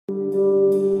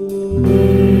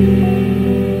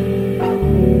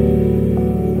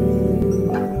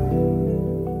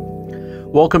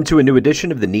Welcome to a new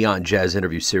edition of the Neon Jazz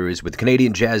interview series with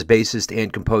Canadian jazz bassist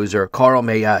and composer Carl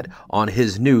Mayotte on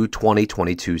his new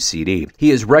 2022 CD.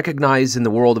 He is recognized in the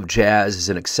world of jazz as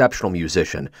an exceptional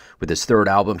musician. With his third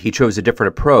album, he chose a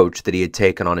different approach that he had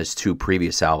taken on his two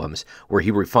previous albums, where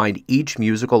he refined each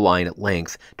musical line at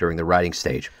length during the writing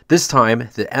stage. This time,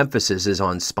 the emphasis is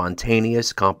on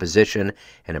spontaneous composition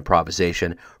and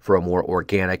improvisation for a more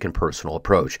organic and personal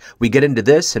approach. We get into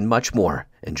this and much more.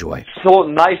 Enjoy. So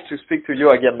nice to speak to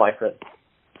you again, my friend.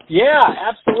 Yeah,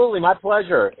 absolutely. My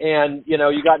pleasure. And, you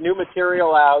got new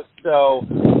material out. So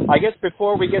I guess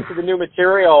before we get to the new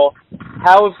material,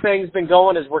 how have things been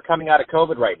going as we're coming out of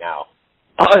COVID right now?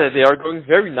 They are going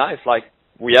very nice. Like,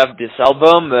 we have this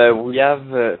album. We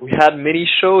had many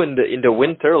shows in the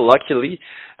winter, luckily.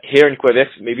 Here in Quebec,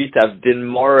 maybe it has been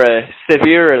more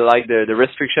severe, like the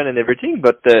restriction and everything.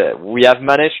 But we have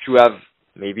managed to have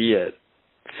maybe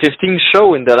 15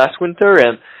 shows in the last winter,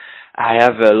 and I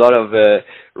have a lot of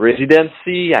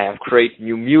residency. I have created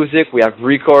new music. We have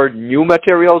recorded new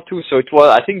material too. So it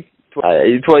was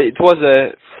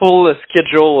a full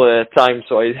schedule time.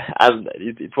 So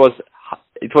it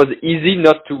was easy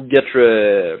not to get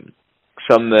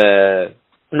some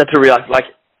not to realize, like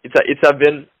it's have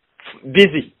been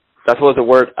busy. That was the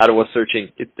word I was searching.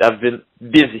 It has been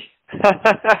busy.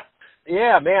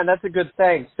 Yeah, man, that's a good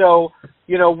thing. So,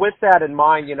 with that in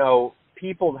mind,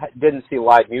 people didn't see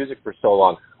live music for so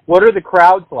long. What are the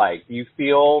crowds like? Do you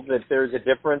feel that there's a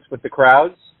difference with the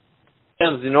crowds?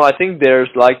 I think there's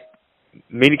like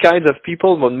many kinds of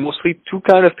people, but mostly two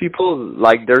kinds of people.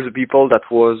 Like there's the people that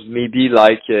was maybe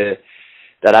like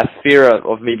that have fear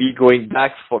of maybe going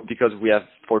back because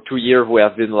for 2 years we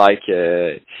have been like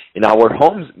in our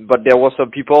homes. But there was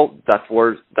some people that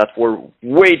were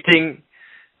waiting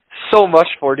so much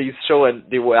for this show, and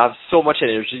they will have so much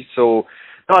energy. So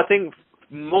no, I think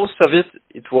most of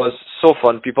it was so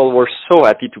fun. People were so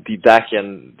happy to be back,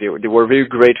 and they were very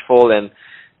grateful, and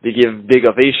they give big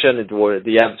ovation.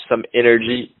 They have some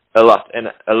energy, a lot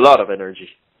of energy.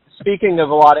 Speaking of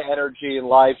a lot of energy and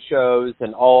live shows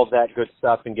and all of that good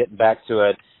stuff and getting back to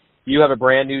it, you have a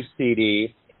brand new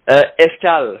CD.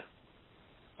 Escale.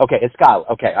 Okay, Escale.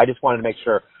 Okay, I just wanted to make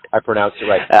sure I pronounced it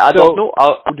right. I don't know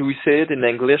how do we say it in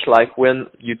English, like when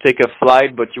you take a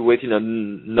flight but you wait in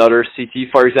another city.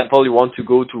 For example, you want to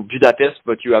go to Budapest,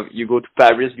 but you go to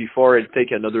Paris before and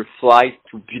take another flight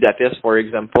to Budapest, for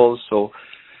example. So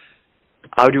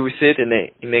how do we say it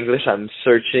in English? I'm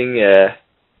searching.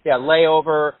 Yeah,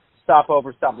 layover,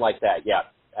 stopover, something like that, yeah.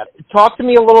 Talk to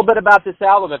me a little bit about this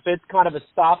album. If it's kind of a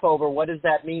stopover, what does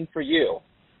that mean for you?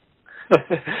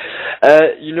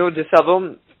 This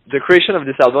album, the creation of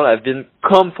this album has been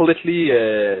completely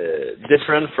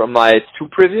different from my two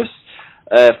previous.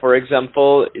 For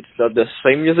example, it's not the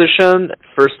same musician.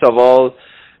 First of all,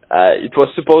 it was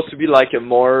supposed to be like a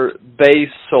more bass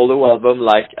solo album,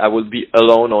 like I would be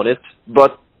alone on it.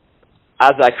 But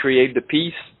as I create the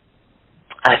piece,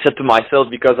 I said to myself,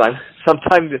 because I'm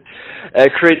sometimes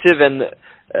creative and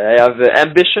I have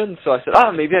ambition, so I said,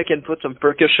 maybe I can put some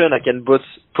percussion, I can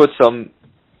put some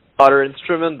other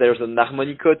instrument. There's an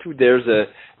harmonica too. There's a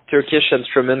Turkish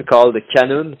instrument called the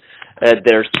kanun.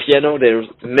 There's piano. There's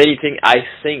many things I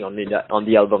sing on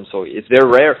the album, so it's very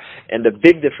rare. And the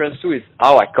big difference too is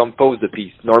how I compose the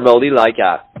piece. Normally, like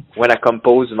when I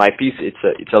compose my piece,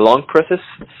 it's a long process,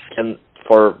 and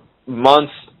for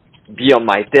months be on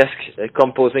my desk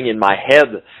composing in my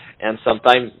head, and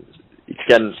sometimes it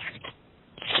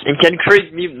can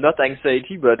create me not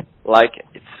anxiety, but like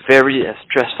it's very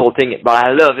stressful thing. But I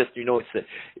love it,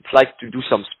 it's like to do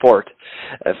some sport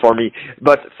for me.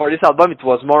 But for this album, it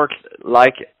was more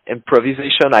like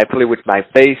improvisation. I play with my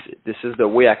bass. This is the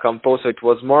way I compose. So it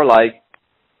was more like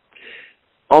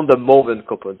on the moment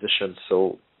composition.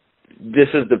 So this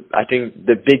is I think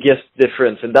the biggest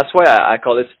difference, and that's why I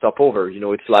call it stopover.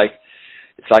 It's like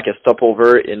a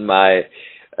stopover in my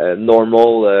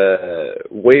normal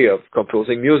way of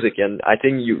composing music, and I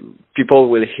think people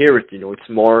will hear it.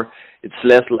 It's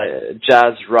less like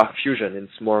jazz rock fusion.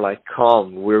 It's more like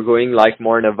calm. We're going like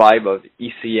more in a vibe of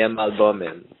ECM album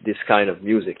and this kind of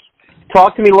music.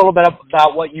 Talk to me a little bit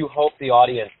about what you hope the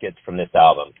audience gets from this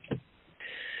album.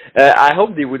 I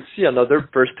hope they would see another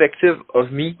perspective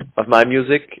of me, of my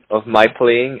music, of my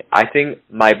playing. I think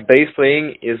my bass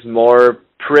playing is more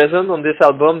present on this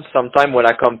album. Sometimes when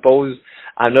I compose,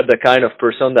 I'm not the kind of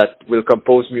person that will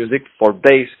compose music for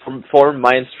bass, for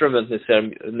my instrument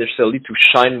necessarily to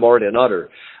shine more than other.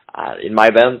 In my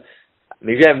band,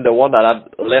 maybe I'm the one that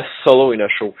have less solo in a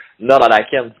show. Not that I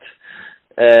can't.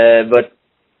 But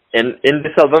And in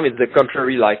this album, it's the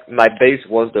contrary. Like my bass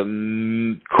was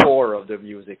the core of the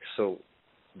music, so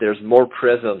there's more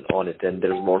present on it, and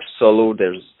there's more solo,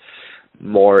 there's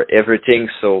more everything.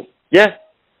 So yeah,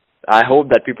 I hope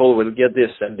that people will get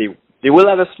this, and they will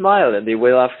have a smile, and they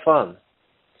will have fun.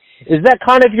 Is that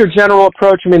kind of your general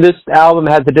approach? I mean, this album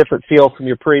has a different feel from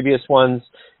your previous ones.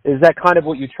 Is that kind of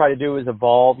what you try to do, is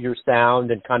evolve your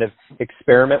sound and kind of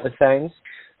experiment with things?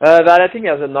 But I think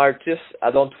as an artist,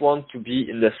 I don't want to be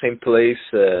in the same place,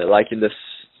 like in the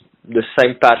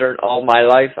same pattern all my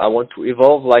life. I want to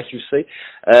evolve, like you say.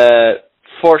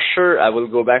 For sure, I will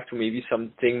go back to maybe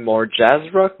something more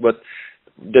jazz rock, but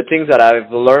the things that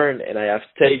I've learned and I have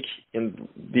taken in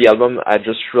the album I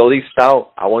just released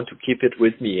now, I want to keep it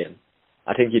with me. And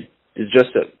I think it's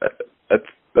just a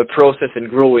process in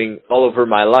growing all over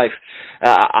my life.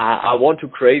 I want to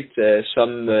create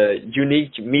some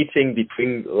unique meeting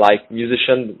between like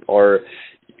musicians or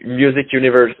music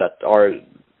universe that are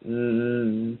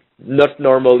not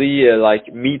normally like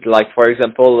meet. Like for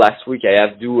example, last week I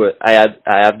have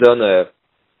done a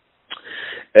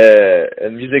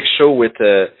music show with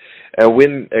a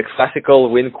classical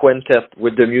wind quintet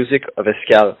with the music of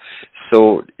Escale.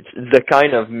 So it's the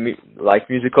kind of like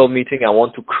musical meeting I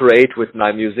want to create with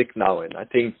my music now, and I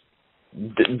think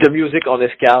the music on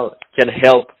Escale can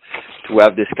help to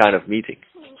have this kind of meeting.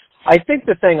 I think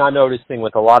the thing I'm noticing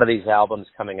with a lot of these albums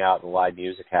coming out and live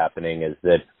music happening is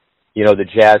that, you know, the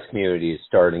jazz community is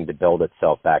starting to build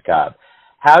itself back up.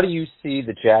 How do you see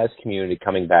the jazz community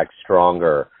coming back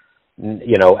stronger,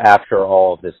 you know, after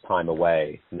all of this time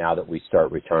away, now that we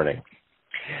start returning?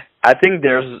 I think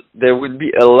there will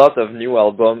be a lot of new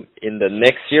albums in the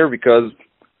next year because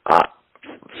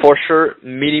for sure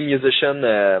many musicians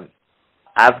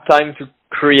have time to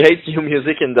create new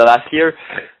music in the last year.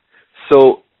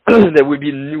 So there will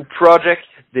be new projects.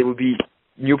 There will be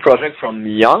new projects from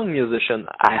young musicians.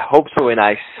 I hope so, and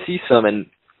I see some. And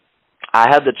I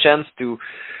had the chance to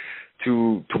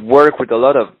work with a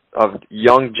lot of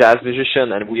young jazz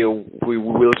musicians, and we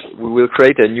will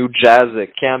create a new jazz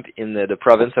camp in the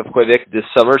province of Quebec this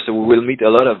summer. So we will meet a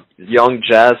lot of young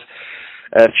jazz,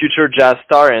 future jazz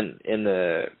star, and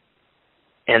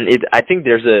I think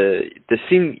the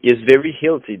scene is very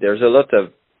healthy. There's a lot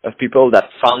of people that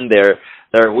found their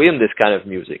way in this kind of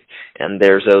music, and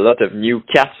there's a lot of new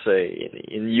cats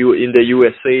in the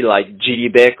USA like G.D.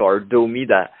 Beck or Domi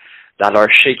that are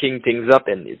shaking things up,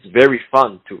 and it's very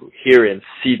fun to hear and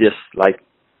see this. Like,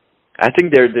 I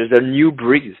think there's a new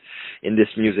breeze in this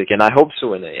music, and I hope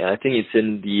so, and I think it's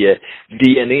in the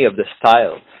DNA of the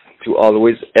style to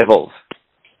always evolve.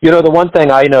 You know, the one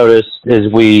thing I noticed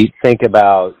is we think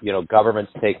about, you know,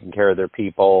 governments taking care of their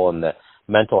people and the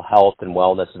mental health and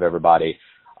wellness of everybody.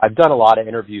 I've done a lot of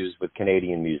interviews with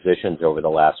Canadian musicians over the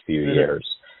last few years,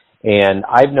 and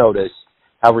I've noticed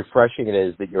how refreshing it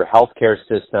is that your healthcare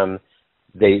system,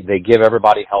 they give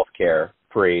everybody healthcare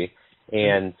free,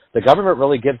 and the government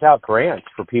really gives out grants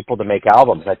for people to make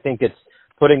albums. I think it's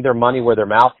putting their money where their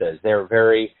mouth is.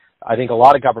 I think a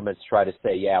lot of governments try to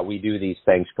say, yeah, we do these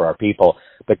things for our people,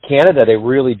 but Canada, they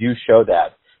really do show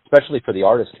that, especially for the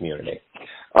artist community.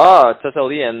 Oh,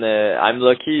 totally, and I'm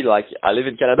lucky. Like, I live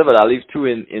in Canada, but I live too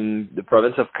in the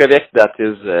province of Quebec.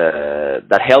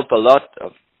 That help a lot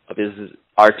of his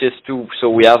artists too. So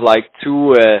we have like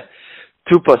two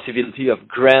possibility of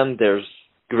grant. There's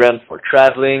grant for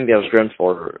traveling. There's grant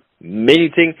for many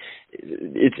things.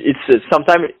 It's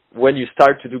sometimes when you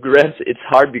start to do grants, it's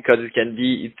hard because it's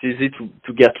easy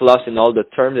to get lost in all the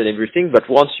terms and everything. But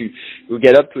once you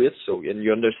get up to it, and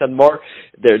you understand more,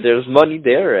 there's money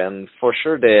there, and for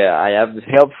sure I have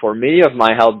help for many of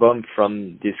my albums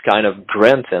from this kind of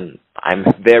grant, and I'm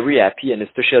very happy, and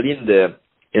especially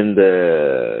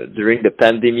during the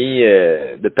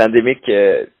pandemic,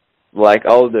 like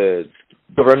all the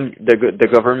government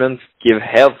give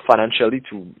help financially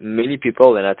to many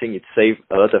people, and I think it saved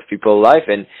a lot of people's life,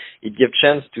 and it gives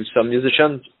chance to some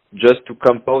musicians just to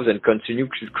compose and continue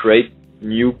to create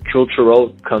new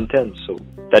cultural content. So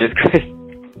that is great.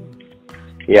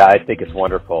 Yeah, I think it's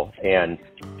wonderful, and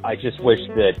I just wish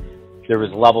that there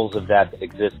was levels of that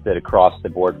existed across the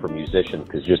board for musicians,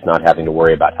 because just not having to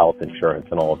worry about health insurance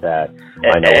and all of that.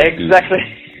 I know exactly.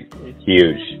 It's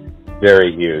huge,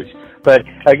 very huge. But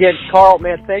again, Carl,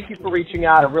 man, thank you for reaching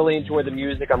out. I really enjoy the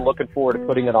music. I'm looking forward to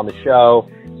putting it on the show.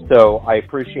 So I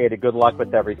appreciate it. Good luck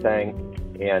with everything.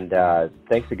 And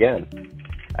thanks again.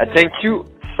 Thank you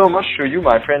so much to you,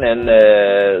 my friend, and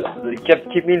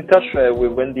keep me in touch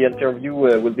when the interview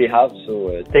will be held.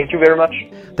 So thank you very much.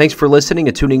 Thanks for listening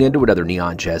and tuning in to another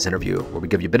Neon Jazz interview, where we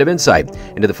give you a bit of insight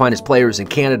into the finest players in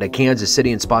Canada, Kansas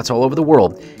City, and spots all over the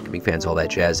world, giving fans all that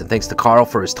jazz. And thanks to Carl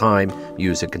for his time,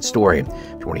 music, and story.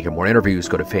 If you want to hear more interviews,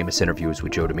 go to Famous Interviews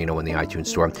with Joe Domino in the iTunes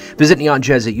Store. Visit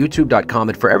neonjazz at youtube.com,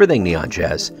 and for everything Neon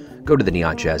Jazz, go to the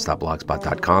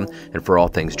neonjazz.blogspot.com. And for all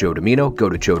things Joe Domino, go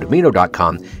to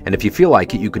joedomino.com. And if you feel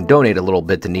like it, you can donate a little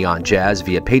bit to Neon Jazz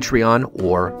via Patreon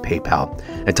or PayPal.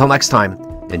 Until next time,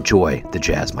 enjoy the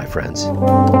jazz, my friends.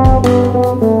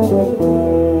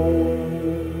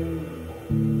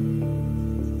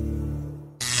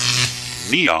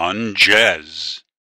 Neon Jazz.